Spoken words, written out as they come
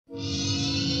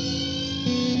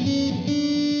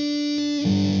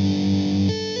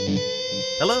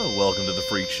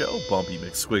Freak Show. Bumpy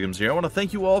McSquigums here. I want to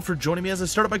thank you all for joining me as I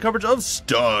start up my coverage of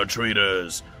Star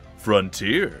Traders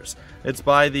Frontiers. It's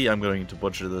by the, I'm going to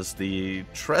butcher this, the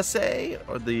Tresse,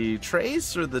 or the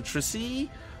Trace, or the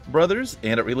Tracy brothers,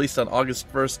 and it released on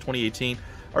August 1st, 2018.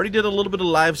 I already did a little bit of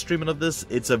live streaming of this.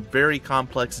 It's a very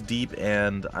complex, deep,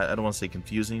 and I don't want to say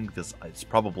confusing, because it's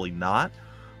probably not,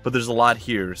 but there's a lot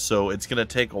here, so it's going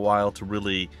to take a while to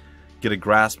really get a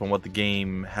grasp on what the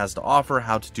game has to offer,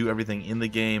 how to do everything in the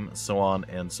game, so on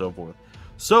and so forth.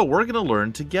 So we're going to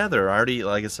learn together.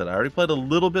 Like I said, I already played a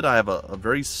little bit. I have a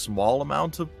very small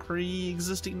amount of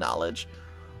pre-existing knowledge,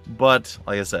 but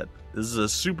like I said, this is a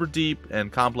super deep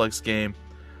and complex game.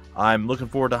 I'm looking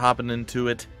forward to hopping into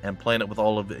it and playing it with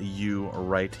all of you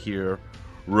right here,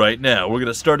 right now. We're going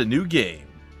to start a new game.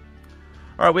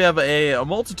 Alright, we have a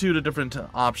multitude of different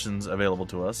options available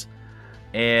to us.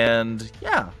 And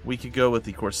yeah, we could go with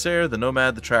the Corsair, the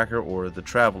Nomad, the Tracker, or the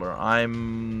Traveler.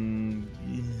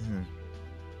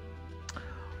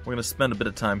 We're going to spend a bit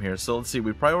of time here. So let's see,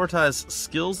 we prioritize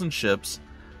skills and ships,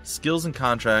 skills and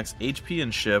contracts, HP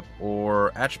and ship,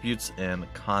 or attributes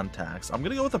and contacts. I'm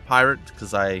going to go with a pirate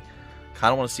because I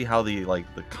kind of want to see how the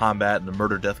combat and the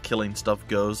murder, death, killing stuff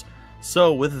goes.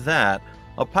 So with that,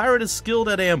 a pirate is skilled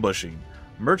at ambushing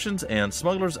merchants and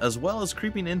smugglers, as well as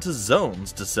creeping into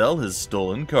zones to sell his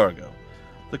stolen cargo.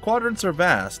 The quadrants are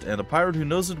vast, and a pirate who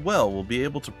knows it well will be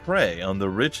able to prey on the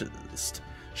richest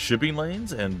shipping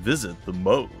lanes and visit the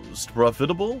most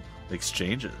profitable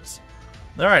exchanges.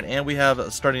 Alright, and we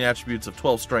have starting attributes of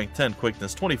 12 strength, 10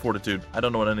 quickness, 20 fortitude. I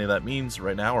don't know what any of that means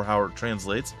right now or how it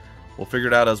translates. We'll figure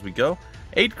it out as we go.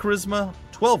 8 charisma,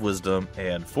 12 wisdom,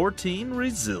 and 14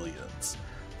 resilience.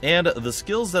 And the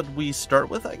skills that we start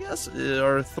with, I guess,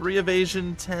 are 3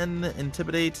 evasion, 10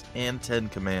 intimidate, and 10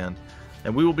 command.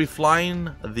 And we will be flying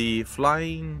the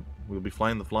flying.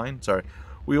 Sorry,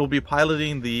 we will be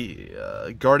piloting the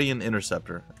Guardian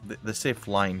Interceptor. They say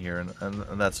flying here,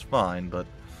 and that's fine. But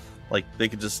like they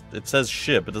could just, it says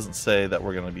ship. It doesn't say that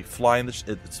we're going to be flying the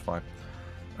ship. It's fine.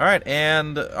 All right,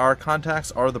 and our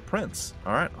contacts are the Prince.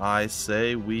 All right, I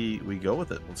say we go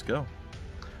with it. Let's go.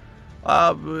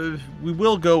 We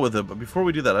will go with it, but before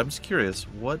we do that, I'm just curious,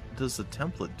 what does the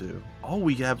template do? Oh,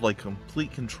 we have like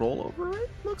complete control over it,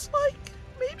 looks like,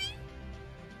 maybe?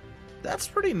 That's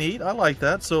pretty neat, I like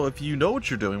that. So if you know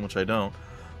what you're doing, which I don't,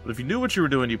 but if you knew what you were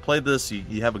doing, you played this,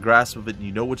 you have a grasp of it, and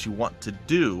you know what you want to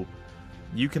do,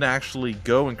 you can actually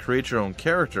go and create your own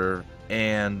character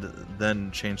and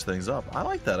then change things up. I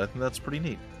like that, I think that's pretty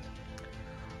neat.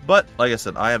 But, like I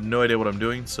said, I have no idea what I'm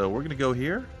doing, so we're going to go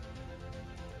here.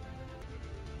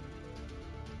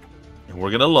 And we're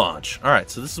going to launch. Alright,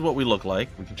 so this is what we look like.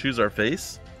 We can choose our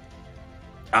face.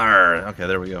 Arrr! Okay,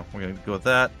 there we go. We're going to go with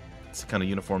that. It's the kind of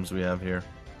uniforms we have here.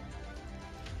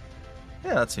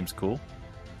 Yeah, that seems cool.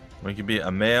 We can be a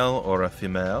male or a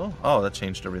female. Oh, that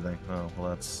changed everything. Oh, well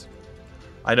that's...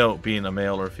 I know being a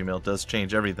male or a female does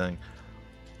change everything.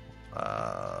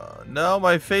 No,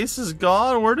 my face is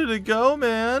gone. Where did it go,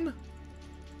 man?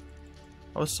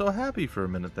 I was so happy for a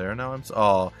minute there. Now I'm...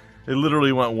 Oh, it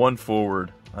literally went one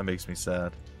forward. That makes me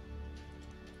sad.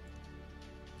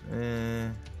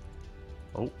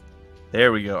 Oh,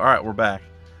 there we go. Alright, we're back.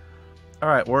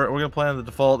 Alright, we're going to play on the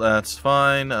default. That's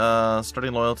fine.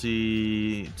 Starting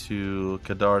loyalty to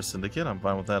Kadar Syndicate. I'm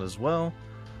fine with that as well.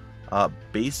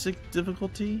 Basic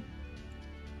difficulty.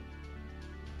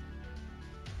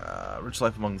 Rich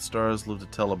life among the stars. Live to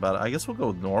tell about it. I guess we'll go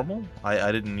with normal.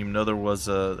 I didn't even know there was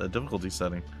a difficulty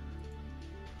setting.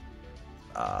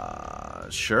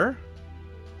 Sure.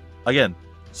 Again,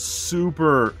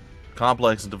 super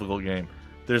complex and difficult game.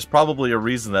 There's probably a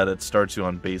reason that it starts you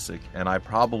on basic, and I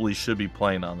probably should be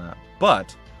playing on that,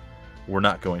 but we're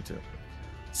not going to.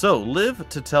 So, live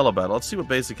to tell about it. Let's see what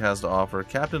basic has to offer.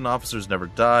 Captain and officers never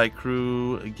die.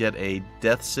 Crew get a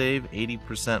death save,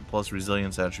 80% plus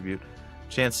resilience attribute.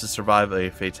 Chance to survive a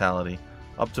fatality.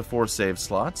 Up to 4 save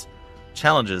slots.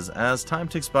 Challenges. As time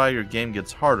ticks by, your game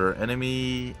gets harder.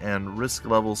 Enemy and risk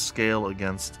levels scale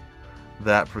against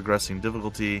that progressing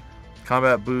difficulty.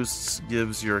 Combat boosts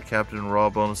gives your captain raw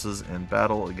bonuses in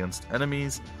battle against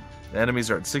enemies. The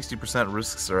enemies are at 60%,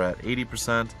 risks are at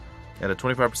 80%, and a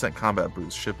 25% combat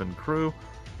boost. Ship and crew.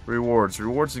 Rewards.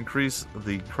 Rewards increase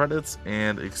the credits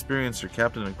and experience your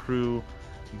captain and crew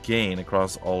gain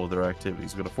across all of their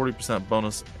activities. We got a 40%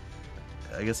 bonus.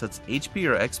 I guess that's HP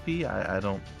or XP? I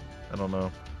don't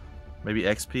know. Maybe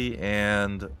XP,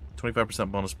 and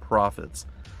 25% bonus profits.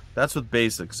 That's with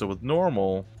basic. So with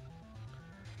normal,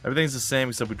 everything's the same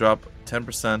except we drop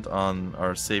 10% on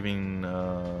our saving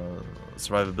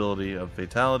survivability of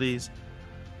fatalities,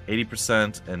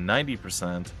 80% and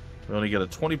 90% We only get a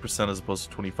 20% as opposed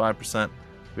to 25%.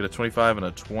 We get a 25 and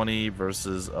a 20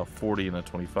 versus a 40 and a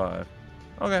 25.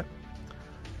 Okay.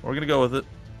 We're going to go with it.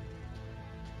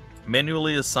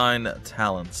 Manually assign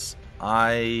talents.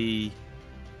 I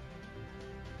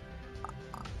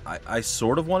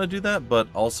sort of want to do that, but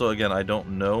also, again, I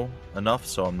don't know enough,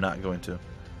 so I'm not going to.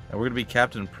 And we're going to be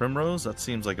Captain Primrose. That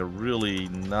seems like a really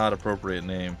not appropriate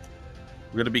name.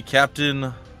 We're going to be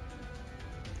Captain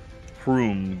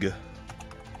Prumg.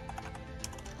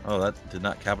 Oh, that did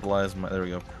not capitalize my... There we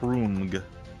go. Prumg.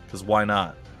 Because why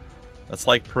not? That's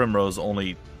like Primrose,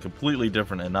 only completely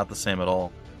different and not the same at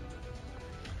all.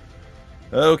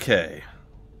 Okay.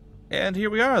 And here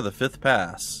we are, the 5th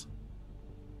pass.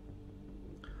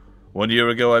 1 year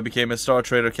ago, I became a Star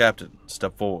Trader captain.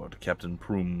 Step forward, Captain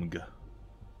Prumg.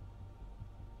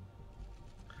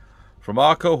 From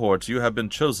our cohort, you have been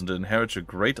chosen to inherit your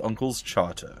great-uncle's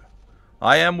charter.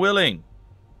 I am willing.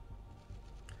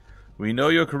 We know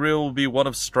your career will be one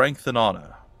of strength and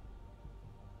honor.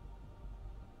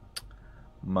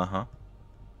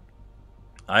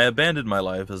 I abandoned my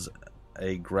life as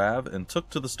a grav and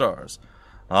took to the stars.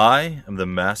 I am the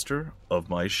master of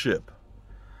my ship.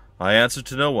 I answer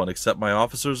to no one except my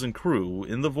officers and crew.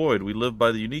 In the void, we live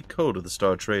by the unique code of the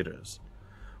Star Traders.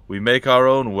 We make our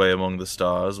own way among the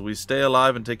stars. We stay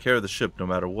alive and take care of the ship no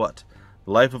matter what.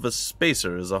 The life of a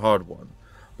spacer is a hard one,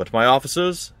 but my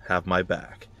officers have my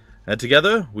back. And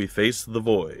together, we face the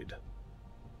void.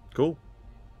 Cool.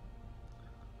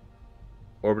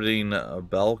 Orbiting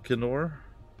Balkanor.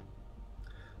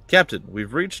 Captain,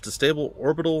 we've reached a stable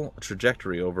orbital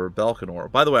trajectory over Balkanor.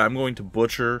 By the way, I'm going to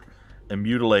butcher and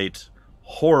mutilate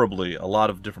horribly a lot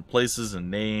of different places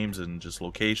and names and just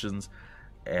locations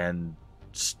and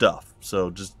stuff.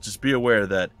 So just be aware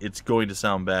that it's going to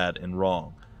sound bad and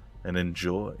wrong. And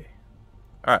enjoy.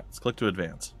 Alright, let's click to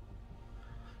advance.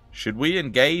 Should we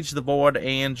engage the board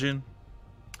engine?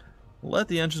 Let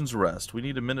the engines rest. We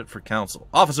need a minute for council.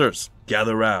 Officers,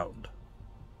 gather round.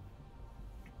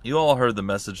 You all heard the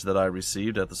message that I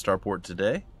received at the starport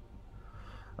today.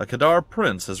 A Kadar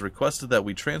prince has requested that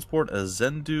we transport a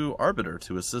Zendu arbiter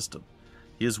to his system.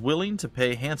 He is willing to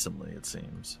pay handsomely, it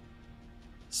seems.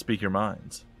 Speak your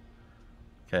minds.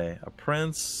 Okay, a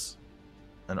prince,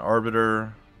 an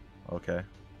arbiter. Okay,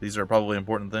 these are probably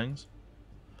important things.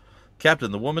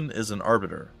 Captain, the woman is an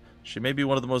arbiter. She may be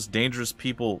one of the most dangerous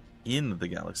people in the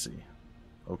galaxy.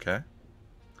 Okay.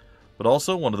 But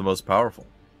also one of the most powerful.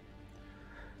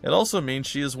 It also means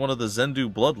she is one of the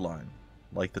Zendu bloodline,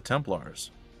 like the Templars.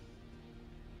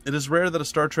 It is rare that a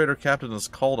Star Trader captain is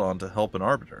called on to help an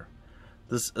arbiter.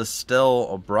 This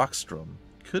Estelle Brockstrom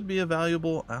could be a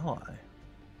valuable ally.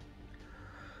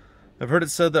 I've heard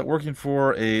it said that working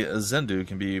for a Zendu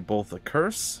can be both a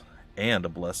curse and a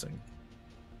blessing.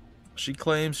 She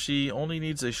claims she only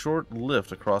needs a short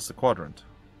lift across the quadrant.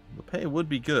 The pay would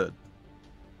be good.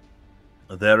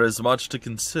 There is much to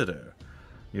consider.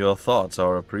 Your thoughts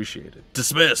are appreciated.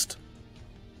 Dismissed!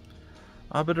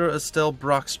 Arbiter Estelle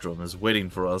Brockstrom is waiting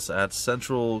for us at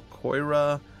Central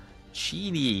Koira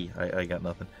Chini. I got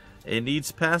nothing. It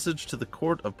needs passage to the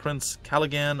court of Prince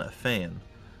Callaghan Fan.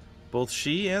 Both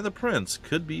she and the prince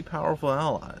could be powerful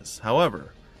allies.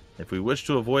 However, if we wish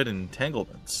to avoid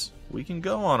entanglements, we can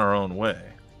go on our own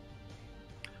way.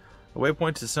 A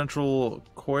waypoint to Central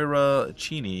Koira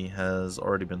Chini has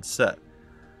already been set,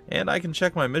 and I can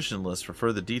check my mission list for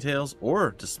further details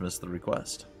or dismiss the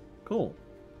request. Cool.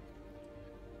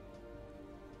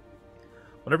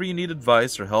 Whenever you need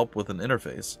advice or help with an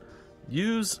interface,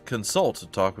 use Consult to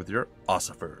talk with your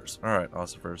ossifers. Alright,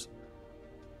 ossifers.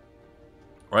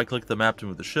 Right-click the map to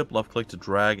move the ship, left-click to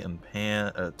drag and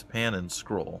pan and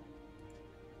scroll.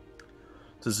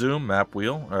 To zoom, mouse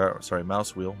wheel.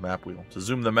 Map wheel. To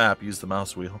zoom the map, use the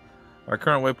mouse wheel. Our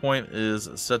current waypoint is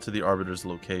set to the arbiter's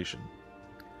location.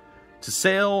 To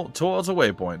sail towards a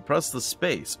waypoint, press the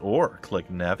space or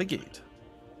click navigate.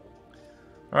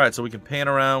 Alright, so we can pan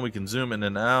around, we can zoom in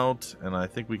and out, and I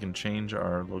think we can change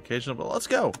our location, but let's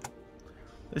go!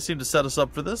 They seem to set us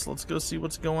up for this. Let's go see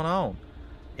what's going on.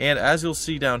 And as you'll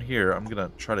see down here, I'm going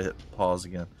to try to hit pause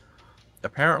again.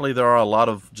 Apparently there are a lot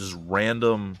of just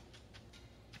random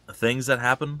things that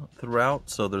happen throughout,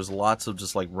 so there's lots of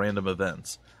just like random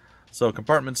events. So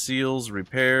compartment seals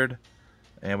repaired,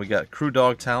 and we got crew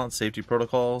dog talent, safety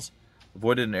protocols,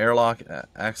 avoided an airlock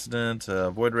accident,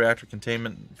 void reactor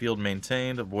containment field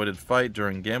maintained, avoided fight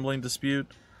during gambling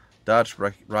dispute, dodged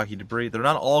rocky debris. They're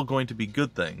not all going to be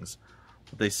good things,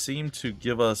 but they seem to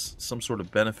give us some sort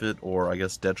of benefit or I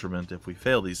guess detriment if we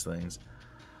fail these things.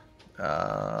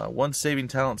 One saving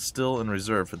talent still in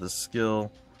reserve for this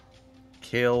skill.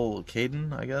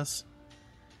 Caden, I guess.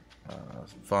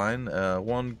 Fine.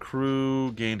 One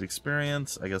crew gained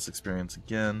experience. I guess experience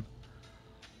again.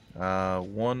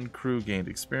 One crew gained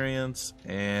experience,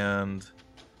 and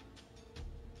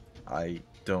I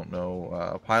don't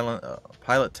know.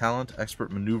 Pilot talent,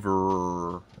 expert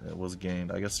maneuver was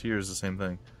gained. I guess here's the same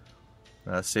thing.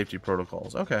 Safety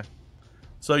protocols. Okay.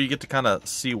 So you get to kind of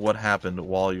see what happened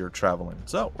while you're traveling.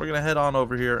 So we're going to head on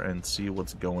over here and see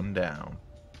what's going down.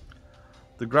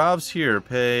 The Grovs here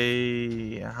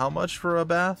pay how much for a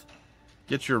bath?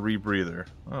 Get your rebreather.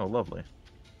 Oh, lovely.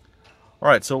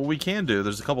 Alright, so what we can do,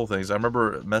 there's a couple things. I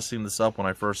remember messing this up when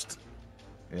I first,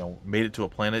 made it to a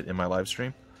planet in my live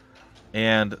stream.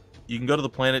 And you can go to the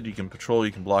planet, you can patrol,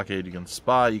 you can blockade, you can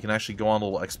spy, you can actually go on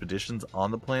little expeditions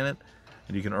on the planet.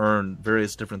 And you can earn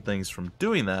various different things from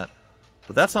doing that.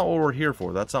 But that's not what we're here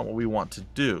for. That's not what we want to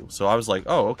do. So I was like,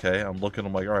 oh, okay. I'm looking,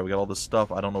 I'm like, alright, we got all this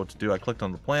stuff. I don't know what to do. I clicked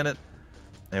on the planet.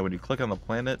 And when you click on the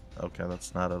planet, okay,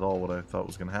 that's not at all what I thought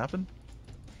was going to happen.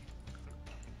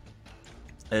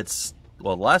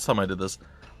 Well, last time I did this,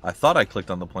 I thought I clicked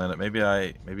on the planet. Maybe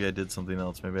I did something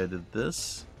else. Maybe I did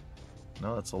this.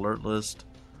 No, that's alert list.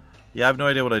 Yeah, I have no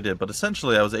idea what I did. But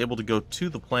essentially, I was able to go to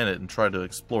the planet and try to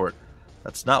explore it.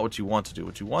 That's not what you want to do.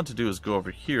 What you want to do is go over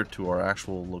here to our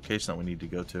actual location that we need to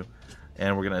go to.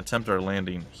 And we're going to attempt our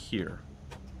landing here.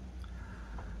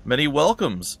 Many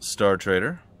welcomes, Star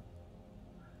Trader.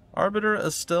 Arbiter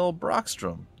Estelle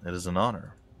Brockstrom. It is an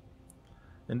honor.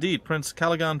 Indeed, Prince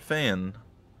Caligan Fan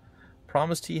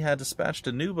promised he had dispatched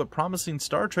a new but promising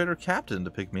Star Trader captain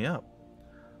to pick me up.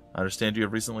 I understand you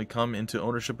have recently come into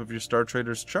ownership of your Star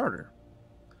Trader's charter.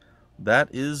 That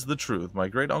is the truth. My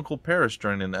great-uncle perished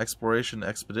during an exploration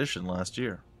expedition last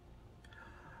year.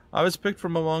 I was picked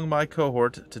from among my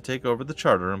cohort to take over the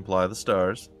charter and ply the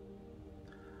stars.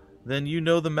 Then you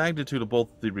know the magnitude of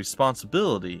both the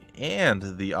responsibility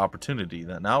and the opportunity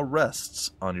that now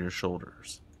rests on your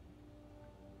shoulders.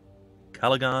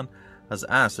 Caligan has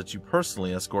asked that you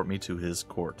personally escort me to his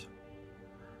court.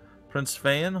 Prince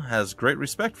Fan has great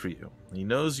respect for you. He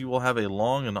knows you will have a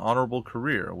long and honorable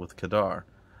career with Kadar.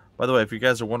 By the way, if you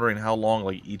guys are wondering how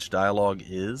long each dialogue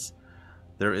is,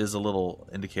 there is a little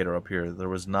indicator up here. There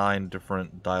was 9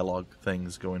 different dialogue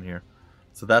things going here.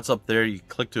 So that's up there. You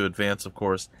click to advance, of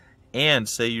course. And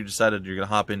say you decided you're going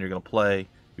to hop in, you're going to play.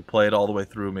 You play it all the way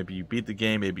through. Maybe you beat the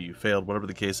game, maybe you failed, whatever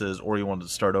the case is, or you wanted to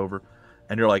start over.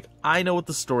 And you're like, I know what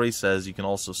the story says. You can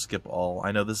also skip all.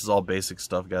 I know this is all basic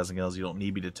stuff, guys and gals. You don't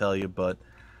need me to tell you, but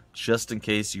just in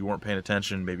case you weren't paying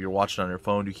attention, maybe you're watching on your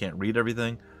phone, you can't read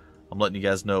everything, I'm letting you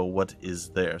guys know what is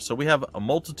there. So we have a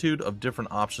multitude of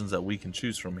different options that we can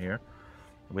choose from here.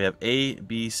 We have A,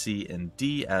 B, C, and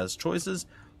D as choices.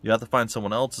 You have to find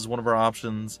someone else as one of our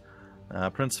options.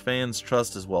 Prince Fan's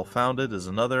trust is well-founded is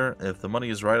another. If the money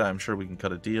is right, I'm sure we can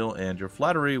cut a deal. And your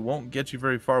flattery won't get you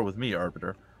very far with me,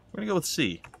 Arbiter. We're going to go with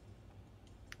C.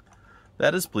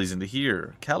 That is pleasing to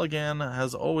hear. Caligan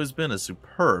has always been a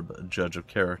superb judge of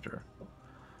character.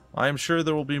 I am sure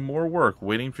there will be more work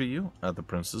waiting for you at the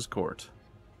Prince's court.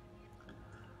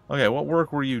 Okay, what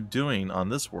work were you doing on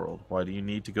this world? Why do you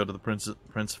need to go to the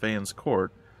Prince Fan's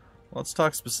court? Let's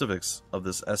talk specifics of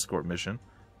this escort mission.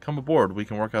 Come aboard, we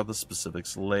can work out the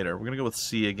specifics later. We're going to go with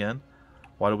C again.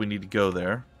 Why do we need to go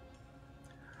there?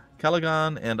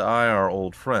 Caligan and I are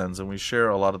old friends, and we share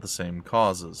a lot of the same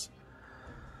causes.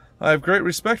 I have great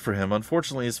respect for him.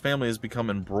 Unfortunately, his family has become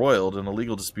embroiled in a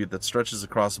legal dispute that stretches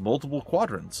across multiple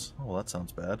quadrants. Oh, that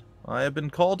sounds bad. I have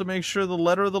been called to make sure the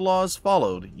letter of the law is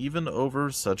followed, even over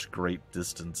such great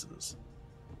distances.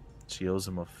 She owes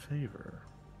him a favor.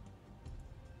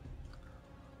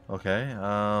 Okay,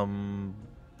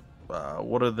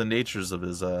 what are the natures of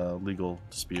his legal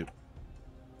dispute?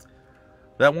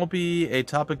 That won't be a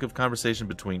topic of conversation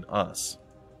between us.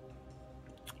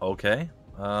 Okay,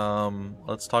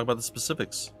 let's talk about the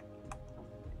specifics.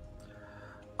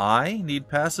 I need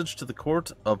passage to the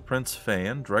court of Prince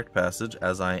Fan, direct passage,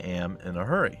 as I am in a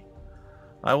hurry.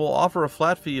 I will offer a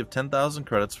flat fee of 10,000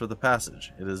 credits for the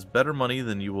passage. It is better money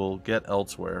than you will get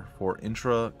elsewhere for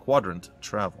intra-quadrant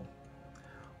travel.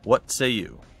 What say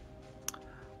you?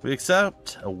 We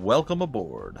accept. Welcome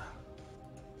aboard.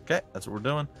 Okay, that's what we're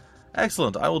doing.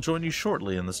 Excellent. I will join you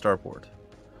shortly in the starport.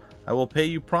 I will pay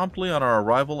you promptly on our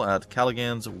arrival at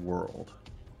Caligan's world.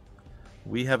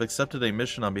 We have accepted a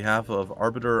mission on behalf of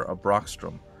Arbiter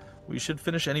Brockstrom. We should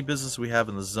finish any business we have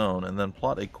in the zone and then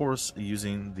plot a course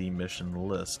using the mission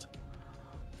list.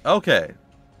 Okay.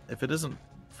 If it isn't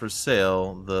for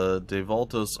sale, the De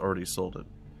Voltos already sold it.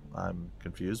 I'm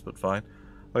confused, but fine.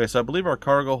 Okay, so I believe our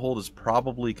cargo hold is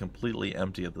probably completely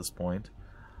empty at this point.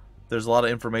 There's a lot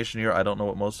of information here. I don't know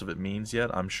what most of it means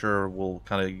yet. I'm sure we'll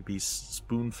kind of be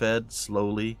spoon-fed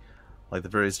slowly like the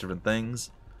various different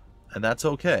things, and that's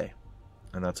okay.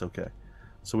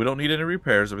 So we don't need any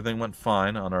repairs. Everything went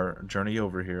fine on our journey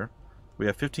over here. We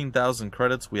have 15,000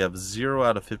 credits. We have 0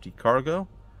 out of 50 cargo.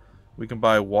 We can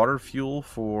buy water fuel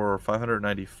for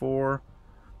 594.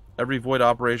 Every void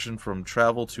operation from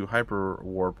travel to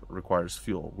hyperwarp requires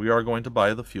fuel. We are going to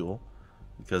buy the fuel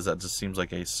because that just seems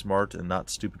like a smart and not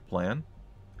stupid plan.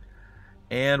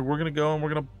 And we're going to go and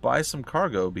we're going to buy some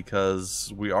cargo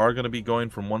because we are going to be going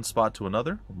from one spot to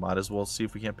another. We might as well see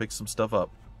if we can't pick some stuff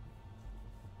up.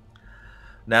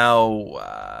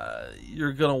 Now,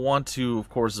 you're going to want to, of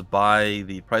course, buy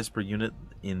the price per unit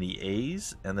in the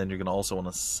A's, and then you're going to also want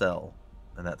to sell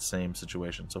in that same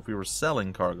situation. So if we were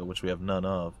selling cargo, which we have none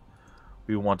of,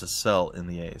 we want to sell in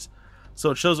the A's.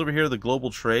 So it shows over here the global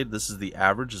trade. This is the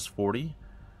average is 40,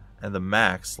 and the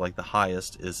max, like the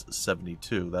highest, is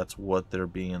 72. That's what they're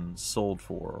being sold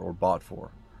for or bought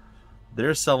for.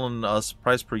 They're selling us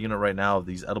price per unit right now of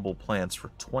these edible plants for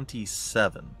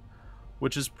 27,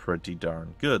 which is pretty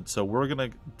darn good. So we're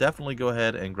going to definitely go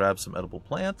ahead and grab some edible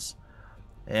plants,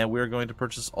 and we're going to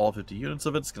purchase all 50 units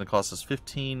of it. It's going to cost us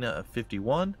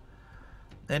 $15.51,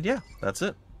 and yeah, that's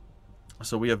it.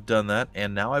 So we have done that,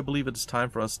 and now I believe it's time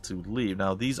for us to leave.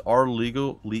 Now these are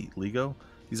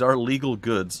these are legal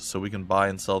goods, so we can buy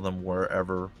and sell them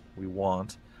wherever we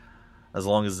want, as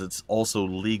long as it's also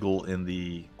legal in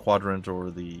the quadrant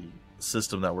or the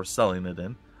system that we're selling it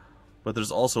in. But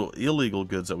there's also illegal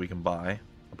goods that we can buy,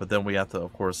 but then we have to,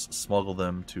 of course, smuggle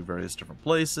them to various different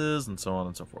places and so on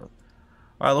and so forth.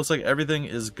 Alright, looks like everything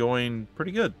is going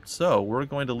pretty good. So we're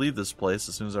going to leave this place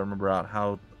as soon as I remember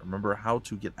how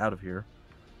to get out of here.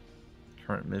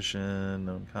 Current mission,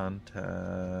 known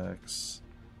contacts.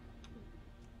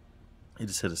 You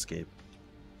just hit escape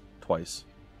twice.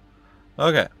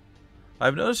 Okay.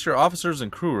 I've noticed your officers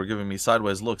and crew are giving me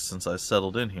sideways looks since I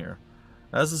settled in here.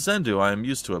 As a Zendu, I am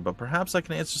used to it, but perhaps I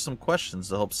can answer some questions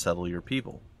to help settle your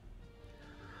people.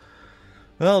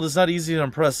 Well, it is not easy to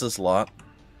impress this lot.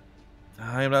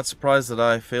 I am not surprised that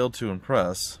I failed to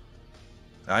impress.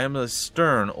 I am a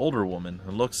stern, older woman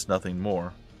who looks nothing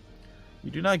more.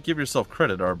 You do not give yourself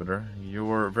credit, Arbiter.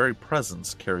 Your very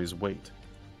presence carries weight.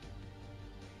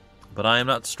 But I am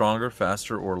not stronger,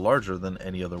 faster, or larger than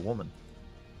any other woman.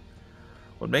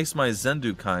 What makes my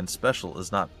Zendu kind special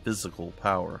is not physical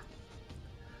power.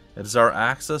 It is our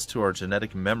access to our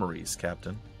genetic memories,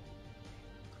 Captain.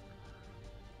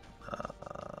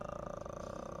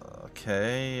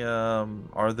 Okay,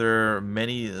 are there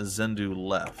many Zendu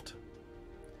left?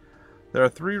 There are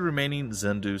 3 remaining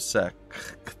Zendu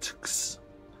sects.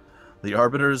 The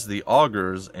Arbiters, the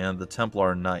Augurs, and the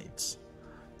Templar Knights.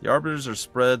 The Arbiters are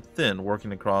spread thin,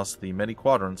 working across the many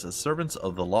quadrants as servants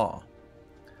of the law.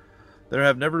 There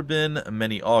have never been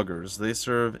many Augurs. They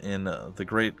serve in the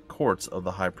great courts of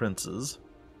the High Princes.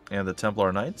 And the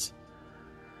Templar Knights?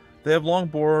 They have long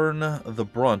borne the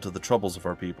brunt of the troubles of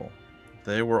our people.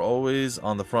 They were always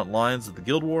on the front lines of the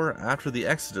Guild War. After the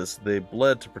Exodus, they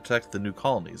bled to protect the new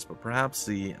colonies, but perhaps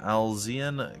the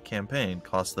Alzian campaign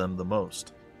cost them the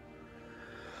most.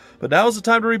 But now is the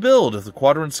time to rebuild, if the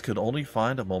quadrants could only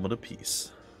find a moment of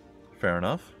peace. Fair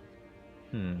enough.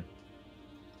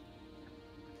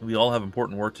 We all have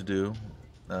important work to do.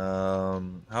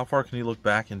 How far can you look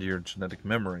back into your genetic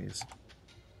memories?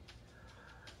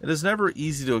 It is never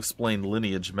easy to explain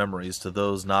lineage memories to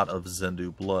those not of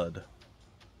Zendu blood.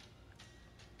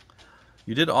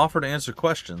 You did offer to answer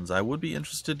questions. I would be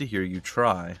interested to hear you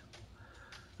try.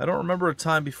 I don't remember a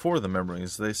time before the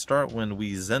memories. They start when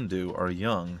we Zendu are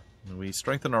young. We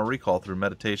strengthen our recall through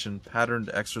meditation,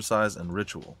 patterned exercise, and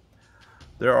ritual.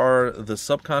 There are the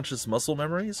subconscious muscle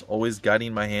memories, always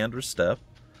guiding my hand or step.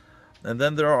 And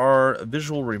then there are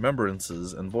visual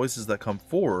remembrances and voices that come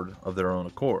forward of their own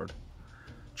accord.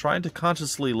 Trying to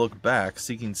consciously look back,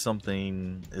 seeking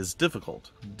something, is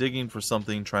difficult. Digging for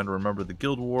something, trying to remember the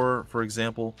Guild War, for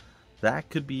example, that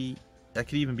could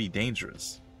even be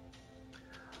dangerous.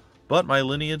 But my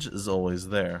lineage is always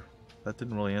there. That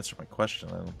didn't really answer my question,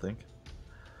 I don't think.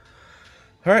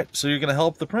 Alright, so you're going to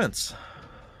help the prince.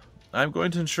 I'm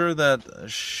going to ensure that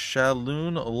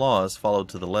Shaloon law is followed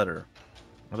to the letter.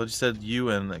 I thought you said you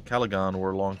and Caligan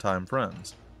were longtime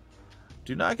friends.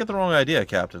 Do not get the wrong idea,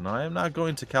 Captain. I am not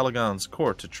going to Caligan's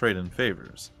court to trade in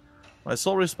favors. My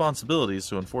sole responsibility is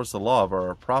to enforce the law of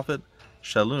our prophet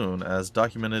Shaloon as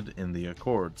documented in the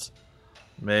Accords.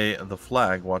 May the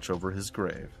flag watch over his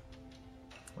grave.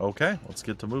 Okay, let's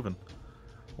get to moving.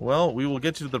 Well, we will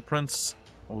get you to the prince.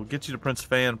 We'll get you to Prince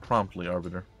Fan promptly,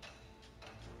 Arbiter.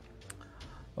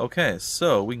 Okay,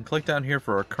 so we can click down here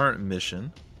for our current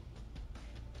mission.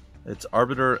 It's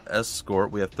Arbiter Escort.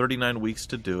 We have 39 weeks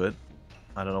to do it.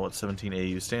 I don't know what 17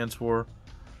 AU stands for.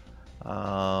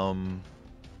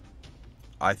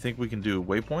 I think we can do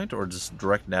waypoint or just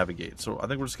direct navigate. So I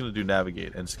think we're just going to do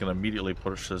navigate, and it's going to immediately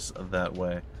push us that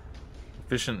way.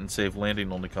 Efficient and safe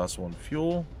landing only costs 1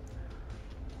 fuel.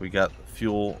 We got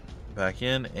fuel back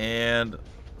in, and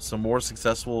some more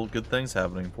successful good things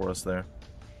happening for us there.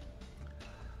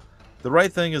 The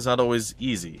right thing is not always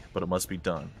easy, but it must be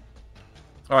done.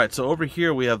 Alright, so over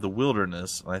here we have the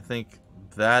wilderness. I think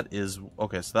that is...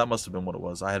 Okay, so that must have been what it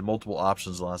was. I had multiple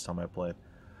options the last time I played.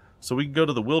 So we can go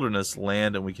to the wilderness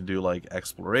land and we can do like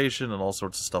exploration and all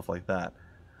sorts of stuff like that.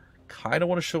 Kind of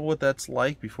want to show what that's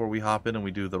like before we hop in and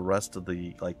we do the rest of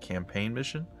the like campaign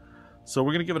mission. So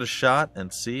we're going to give it a shot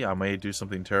and see. I may do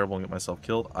something terrible and get myself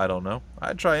killed. I don't know.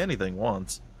 I'd try anything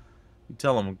once. You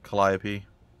tell him, Calliope.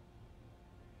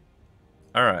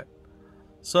 Alright.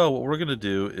 So what we're going to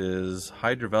do is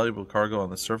hide your valuable cargo on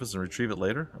the surface and retrieve it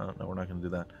later. Oh, no, we're not going to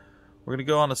do that. We're going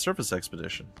to go on a surface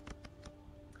expedition.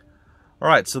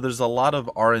 Alright, so there's a lot of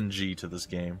RNG to this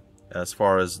game as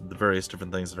far as the various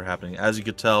different things that are happening. As you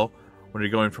could tell, when you're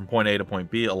going from point A to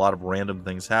point B, a lot of random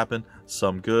things happen.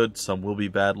 Some good, some will be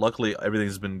bad. Luckily,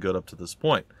 everything's been good up to this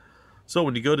point. So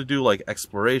when you go to do like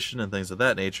exploration and things of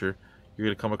that nature, you're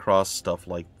going to come across stuff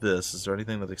like this. Is there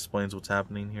anything that explains what's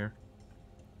happening here?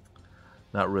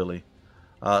 Not really.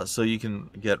 So you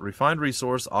can get refined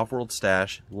resource, off-world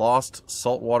stash, lost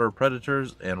saltwater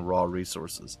predators, and raw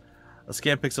resources. A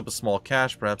scan picks up a small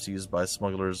cache, perhaps used by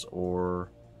smugglers or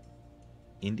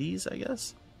indies, I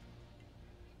guess?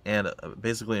 And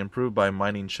basically improved by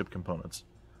mining ship components.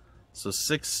 So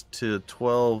 6 to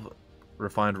 12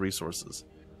 refined resources.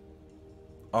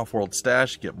 Off-world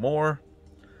stash, get more.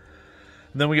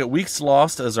 And then we get weeks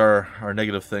lost as our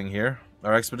negative thing here.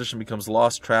 Our expedition becomes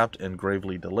lost, trapped, and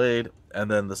gravely delayed.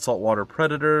 And then the saltwater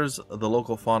predators, the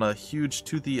local fauna, huge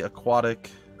toothy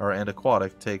aquatic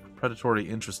take predatory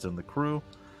interest in the crew.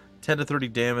 10 to 30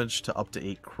 damage to up to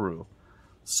 8 crew.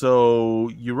 So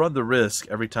you run the risk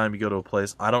every time you go to a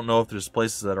place. I don't know if there's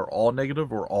places that are all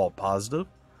negative or all positive,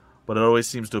 but it always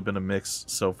seems to have been a mix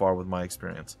so far with my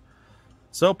experience.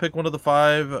 So pick one of the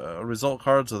 5 result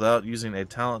cards without using a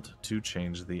talent to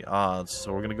change the odds.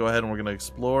 So we're going to go ahead and we're going to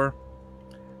explore,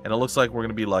 and it looks like we're going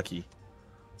to be lucky.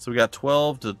 So we got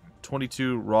 12 to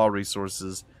 22 raw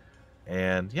resources,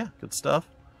 and yeah, good stuff.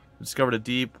 We discovered a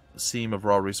deep seam of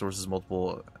raw resources.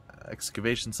 Multiple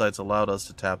excavation sites allowed us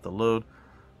to tap the load.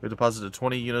 We deposited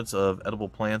 20 units of edible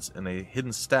plants in a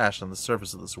hidden stash on the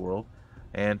surface of this world,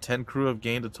 and 10 crew have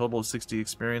gained a total of 60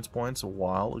 experience points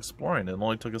while exploring. It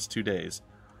only took us 2 days.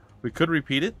 We could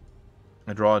repeat it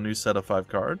and draw a new set of 5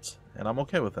 cards, and I'm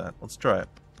okay with that. Let's try it.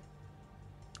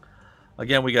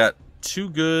 Again, we got 2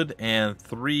 good and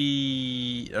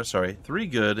 3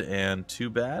 good and 2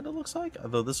 bad, it looks like,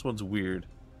 although this one's weird.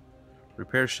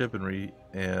 Repair ship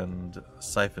and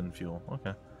siphon fuel.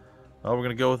 Okay. Well, we're going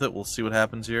to go with it. We'll see what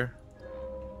happens here.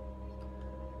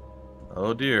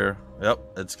 Oh dear. Yep,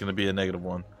 it's going to be a negative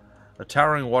one. A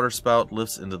towering water spout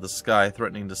lifts into the sky,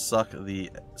 threatening to suck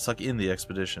in the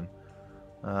expedition.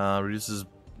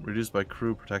 Reduced by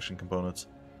crew protection components.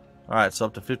 Alright, so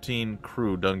up to 15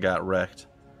 crew done got wrecked.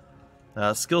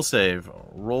 Skill save.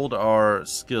 Rolled our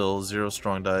skill 0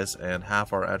 strong dice and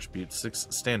half our attribute 6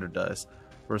 standard dice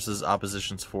versus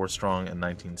opposition's 4 strong and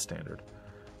 19 standard.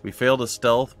 We failed a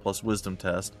stealth plus wisdom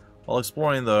test. While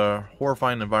exploring, the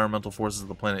horrifying environmental forces of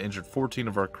the planet injured 14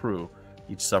 of our crew,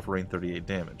 each suffering 38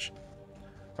 damage.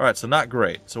 Alright, so not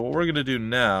great. So what we're going to do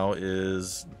now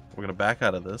is we're going to back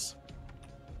out of this.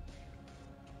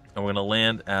 And we're going to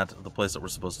land at the place that we're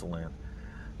supposed to land.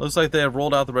 Looks like they have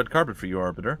rolled out the red carpet for you,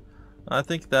 Arbiter. I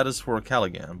think that is for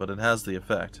Callaghan, but it has the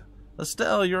effect.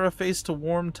 Estelle, you're a face to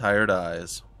warm, tired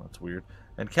eyes. That's weird.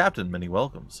 And Captain, many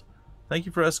welcomes. Thank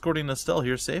you for escorting Estelle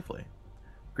here safely.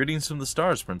 Greetings from the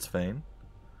stars, Prince Fane.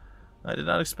 I did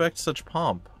not expect such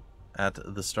pomp at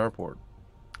the starport.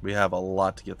 We have a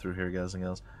lot to get through here, guys and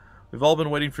gals. We've all been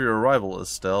waiting for your arrival,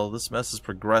 Estelle. This mess is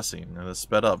progressing and has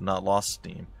sped up, not lost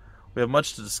steam. We have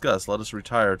much to discuss. Let us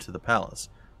retire to the palace.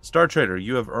 Star Trader,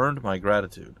 you have earned my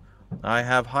gratitude. I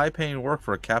have high-paying work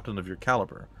for a captain of your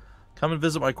caliber. Come and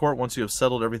visit my court once you have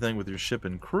settled everything with your ship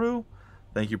and crew.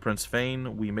 Thank you, Prince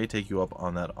Fane. We may take you up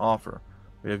on that offer.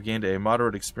 We have gained a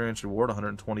moderate experience reward,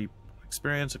 120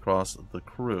 experience across the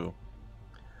crew.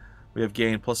 We have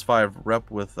gained plus 5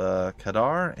 rep with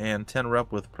Kadar and 10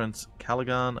 rep with Prince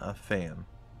Callaghan Fan.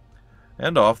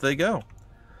 And off they go.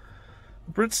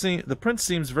 The prince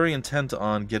seems very intent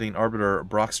on getting Arbiter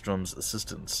Brockstrom's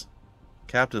assistance.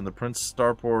 Captain, the Prince's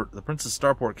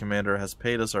starport commander has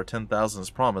paid us our 10,000 as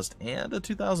promised, and a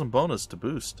 2,000 bonus to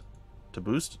boot.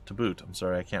 I'm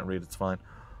sorry, I can't read, it's fine.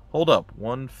 Hold up.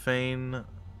 One Fane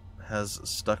has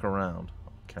stuck around.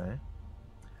 Okay.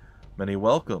 Many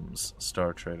welcomes,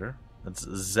 Star Trader. That's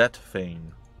Zet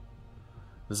Fane.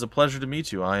 It is a pleasure to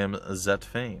meet you. I am Zet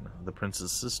Fane, the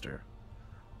prince's sister.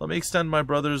 Let me extend my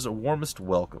brother's warmest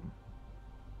welcome.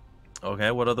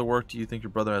 Okay, what other work do you think your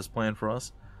brother has planned for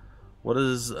us? What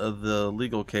is the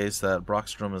legal case that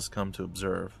Brockstrom has come to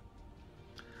observe?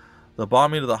 The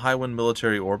bombing of the Highwind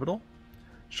military orbital?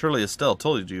 Surely Estelle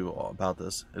told you about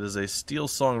this. It is a Steel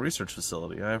Song research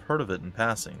facility. I have heard of it in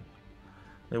passing.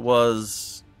 It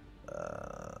was...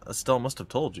 Estelle must have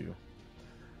told you.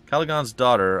 Caligon's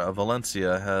daughter,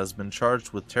 Valencia, has been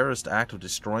charged with terrorist act of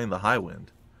destroying the Highwind,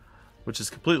 which is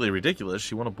completely ridiculous.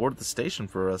 She went aboard the station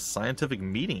for a scientific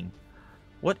meeting.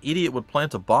 What idiot would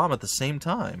plant a bomb at the same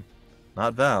time?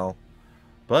 Not Val.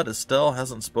 But Estelle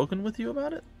hasn't spoken with you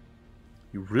about it?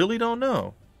 You really don't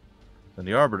know? Then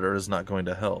the Arbiter is not going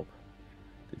to help.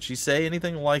 Did she say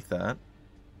anything like that?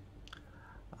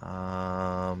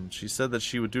 She said that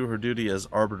she would do her duty as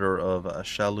Arbiter of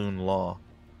Shalloon law.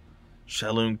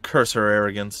 Shalloon, curse her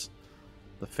arrogance.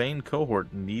 The Fane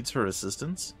cohort needs her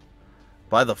assistance?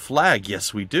 By the flag,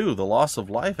 yes we do. The loss of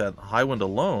life at Highwind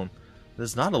alone. It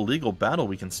is not a legal battle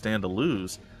we can stand to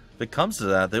lose. If it comes to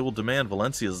that, they will demand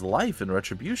Valencia's life in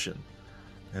retribution.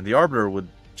 And the Arbiter would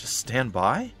just stand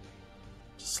by?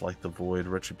 Just like the Void,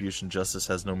 retribution justice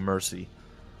has no mercy.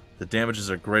 The damages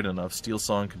are great enough. Steel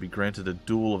Song could be granted a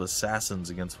duel of assassins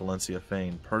against Valencia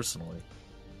Fane personally.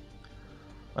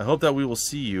 I hope that we will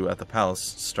see you at the palace,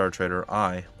 Star Trader.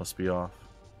 I must be off.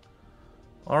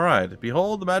 Alright,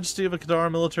 behold the majesty of a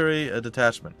Kadar military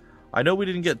detachment. I know we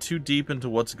didn't get too deep into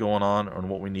what's going on or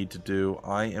what we need to do.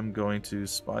 I am going to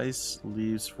spice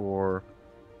leave for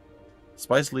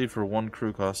one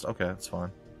crew cost. Okay, that's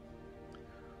fine.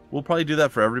 We'll probably do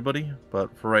that for everybody,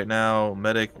 but for right now,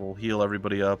 medic will heal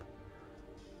everybody up.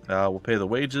 We'll pay the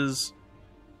wages.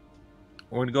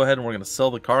 We're going to go ahead and we're going to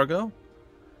sell the cargo.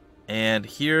 And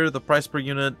here, the price per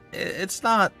unit, it's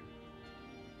not...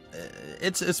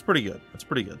 It's pretty good. It's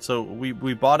pretty good. So we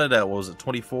bought it at, what was it,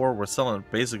 24? We're selling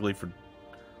it basically for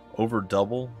over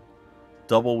double.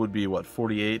 Double would be, what,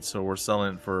 48? So we're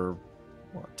selling it for,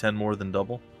 what, 10 more than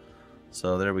double.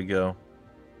 So there we go.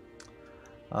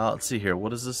 Let's see here.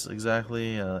 What is this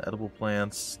exactly? Edible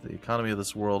plants. The economy of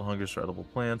this world hungers for edible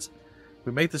plants.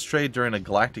 We make this trade during a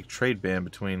galactic trade ban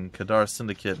between Kadar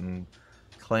Syndicate and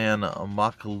Clan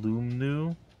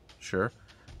Makalumnu. Sure.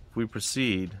 If we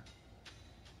proceed,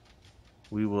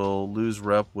 we will lose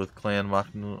rep with Clan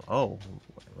Makalumnu. Oh,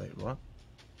 wait, what?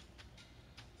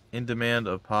 In demand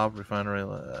of Pop Refinery.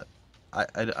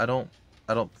 I don't.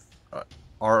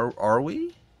 Are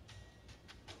we?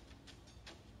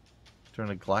 During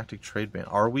a galactic trade ban.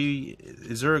 Are we?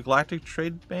 Is there a galactic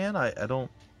trade ban? I don't.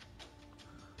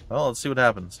 Well, let's see what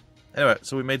happens. Anyway,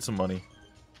 so we made some money.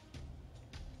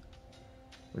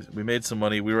 We made some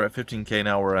money. We were at 15k,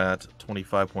 now we're at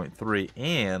 25.3.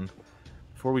 And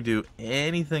before we do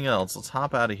anything else, let's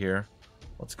hop out of here.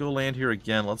 Let's go land here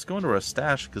again. Let's go into our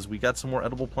stash because we got some more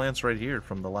edible plants right here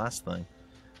from the last thing.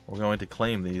 We're going to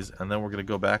claim these, and then we're going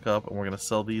to go back up and we're going to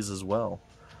sell these as well.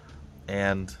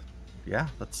 And yeah,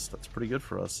 that's pretty good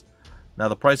for us. Now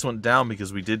the price went down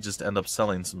because we did just end up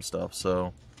selling some stuff,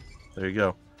 so there you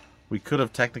go. We could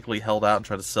have technically held out and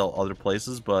tried to sell other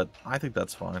places, but I think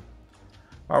that's fine.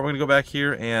 Alright, we're going to go back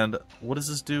here, and what does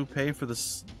this do? Pay for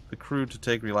the crew to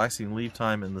take relaxing leave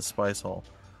time in the Spice Hall.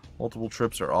 Multiple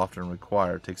trips are often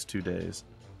required. It takes 2 days.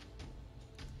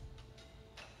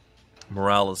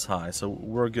 Morale is high, so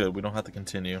we're good. We don't have to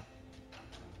continue.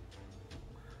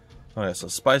 Okay, so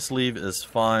Spice leave is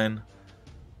fine.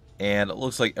 And it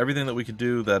looks like everything that we could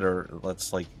do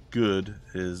that's like good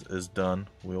is done.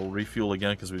 We'll refuel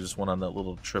again because we just went on that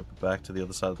little trip back to the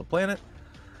other side of the planet.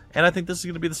 And I think this is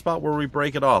going to be the spot where we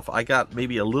break it off. I got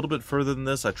maybe a little bit further than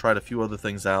this. I tried a few other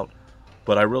things out,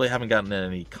 but I really haven't gotten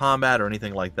any combat or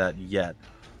anything like that yet.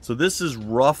 So this is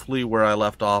roughly where I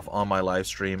left off on my live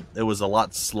stream. It was a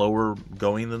lot slower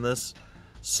going than this.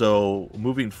 So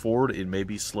moving forward, it may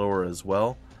be slower as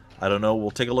well. I don't know. We'll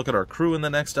take a look at our crew in the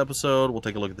next episode. We'll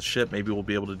take a look at the ship. Maybe we'll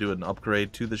be able to do an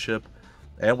upgrade to the ship.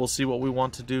 And we'll see what we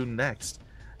want to do next.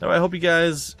 Now, I hope you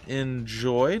guys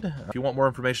enjoyed. If you want more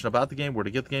information about the game, where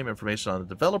to get the game, information on the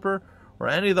developer, or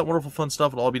any of that wonderful fun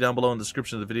stuff, it'll all be down below in the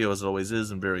description of the video, as it always is,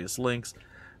 and various links.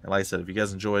 And like I said, if you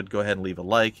guys enjoyed, go ahead and leave a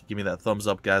like. Give me that thumbs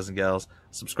up, guys and gals.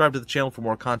 Subscribe to the channel for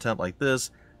more content like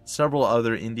this. Several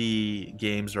other indie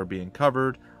games are being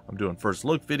covered. I'm doing first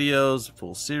look videos,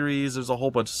 full series. There's a whole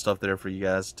bunch of stuff there for you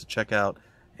guys to check out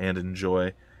and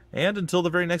enjoy. And until the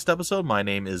very next episode, my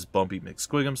name is Bumpy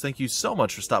McSquigums. Thank you so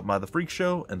much for stopping by the Freak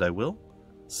Show, and I will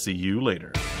see you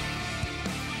later.